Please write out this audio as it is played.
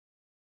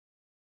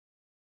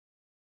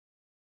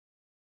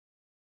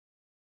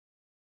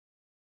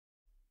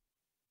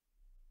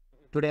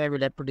Today I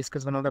will have to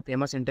discuss one of the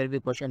famous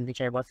interview question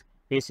which I was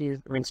facing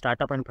in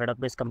startup and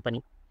product-based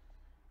company.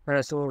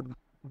 So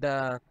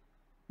the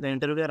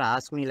interviewer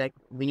asked me like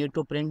we need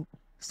to print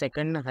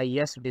second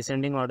highest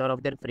descending order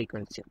of their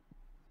frequency.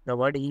 The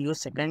word he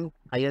used second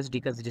highest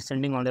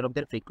descending order of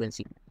their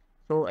frequency.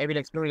 So I will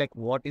explain like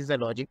what is the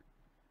logic.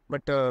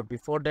 But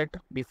before that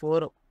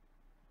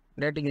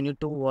you need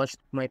to watch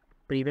my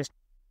previous.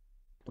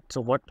 So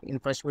what in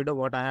first video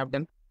what I have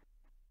done.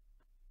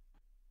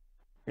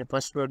 In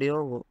first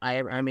video, I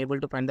am able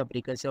to find the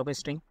frequency of a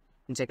string.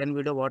 In second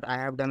video, what I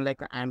have done,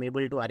 like I am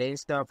able to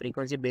arrange the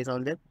frequency based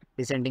on the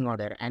descending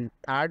order. And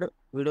third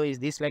video is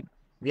this, like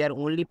we are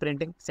only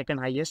printing second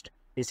highest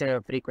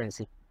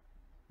frequency,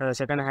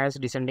 second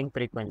highest descending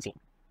frequency.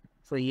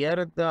 So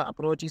here the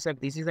approach is like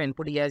this is the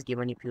input he has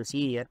given. If you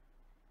see here,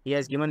 he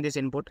has given this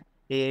input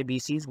A, B,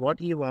 C is what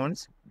he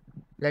wants.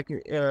 Like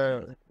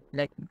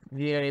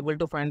we are able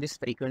to find this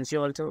frequency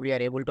also. We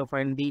are able to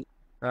find the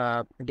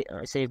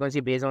frequency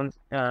based on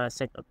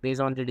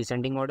the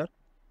descending order.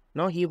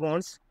 Now he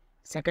wants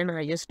second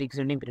highest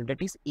descending frequency.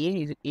 That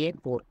is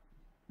A4.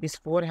 This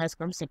 4 has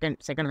come second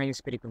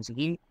highest frequency.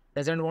 He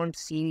doesn't want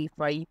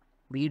C5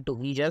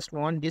 B2. He just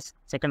want this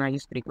second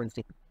highest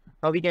frequency.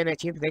 How we can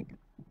achieve that?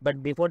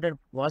 But before that,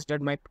 watch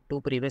that my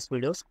two previous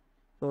videos.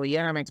 So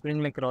here I'm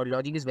explaining like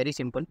logic is very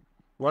simple.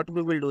 What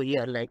we will do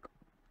here, like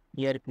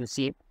here if you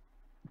see.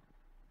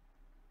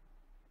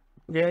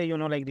 Yeah, you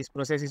know, like this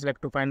process is like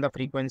to find the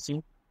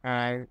frequency.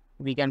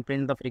 We can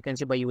print the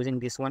frequency by using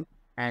this one,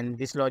 and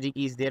this logic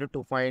is there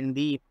to find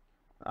the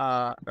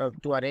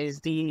to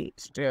arrange the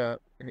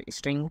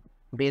string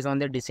based on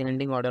the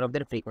descending order of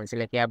their frequency,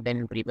 like I have done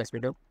in previous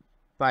video.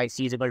 5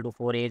 C is equal to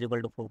 4, A is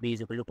equal to 4, B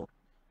is equal to 2.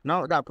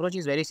 Now the approach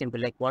is very simple.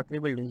 Like what we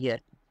will do here,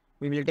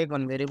 we will take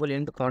one variable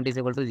int count is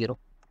equal to 0,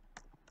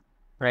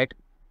 right?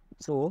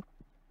 So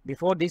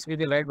before this, we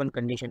will write one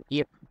condition: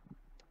 if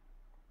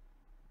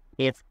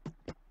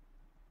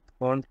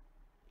count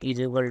is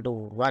equal to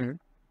 1,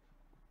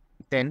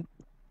 then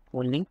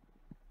only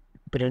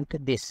print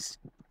this.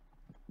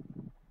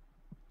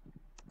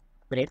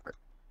 Break.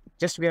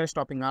 Just we are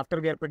stopping. After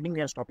we are printing,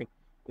 we are stopping.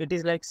 It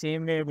is like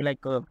same way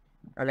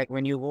like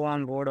when you go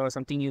on board or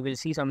something, you will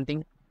see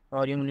something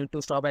or you need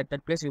to stop at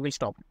that place, you will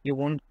stop. You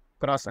won't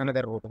cross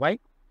another road. Why?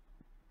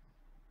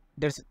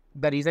 The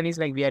reason is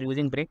like we are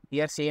using break.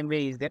 Here same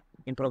way is there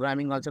in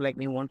programming also, like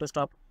we want to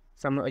stop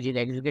some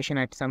execution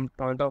at some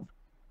point of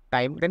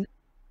time, then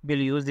we'll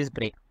use this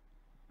break.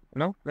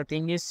 Now the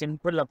thing is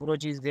simple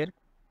approach is there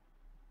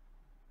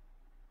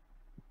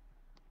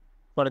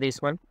for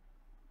this one.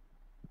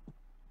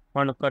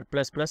 Font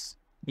plus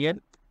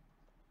here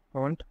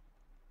font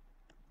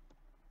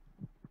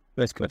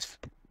plus.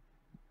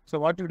 So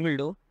what it will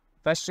do,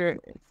 first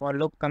for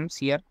loop comes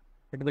here,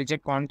 it will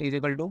check count is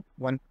equal to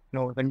 1,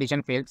 no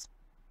condition fails,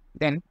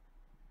 then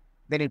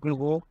it will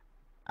go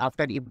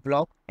after if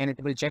block and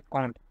it will check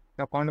count.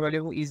 The count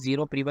value is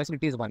 0, previously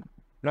it is 1.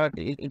 Now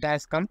it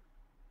has come,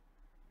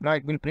 now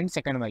it will print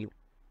second value.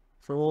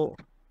 So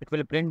it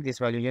will print this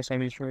value. Yes, I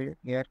will show you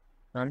here.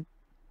 Run.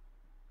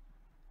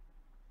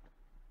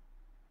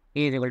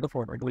 A is equal to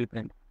 4, it will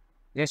print.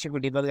 Just if you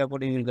debug the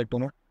code, you will get to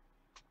know.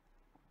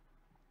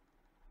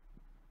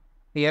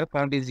 Here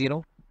count is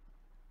 0,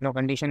 no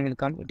condition will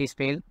come, it is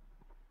fail.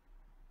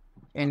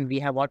 And we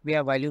have what we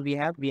have value, we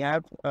have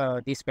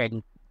this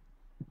value,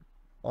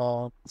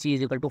 C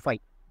is equal to 5.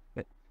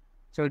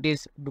 So it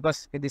is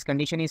because this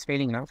condition is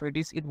failing now, so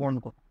it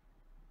won't go.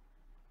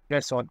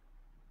 That's all.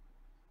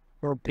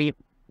 So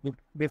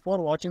before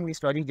watching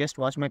this logic, just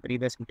watch my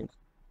previous videos.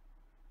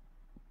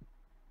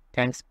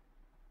 Thanks.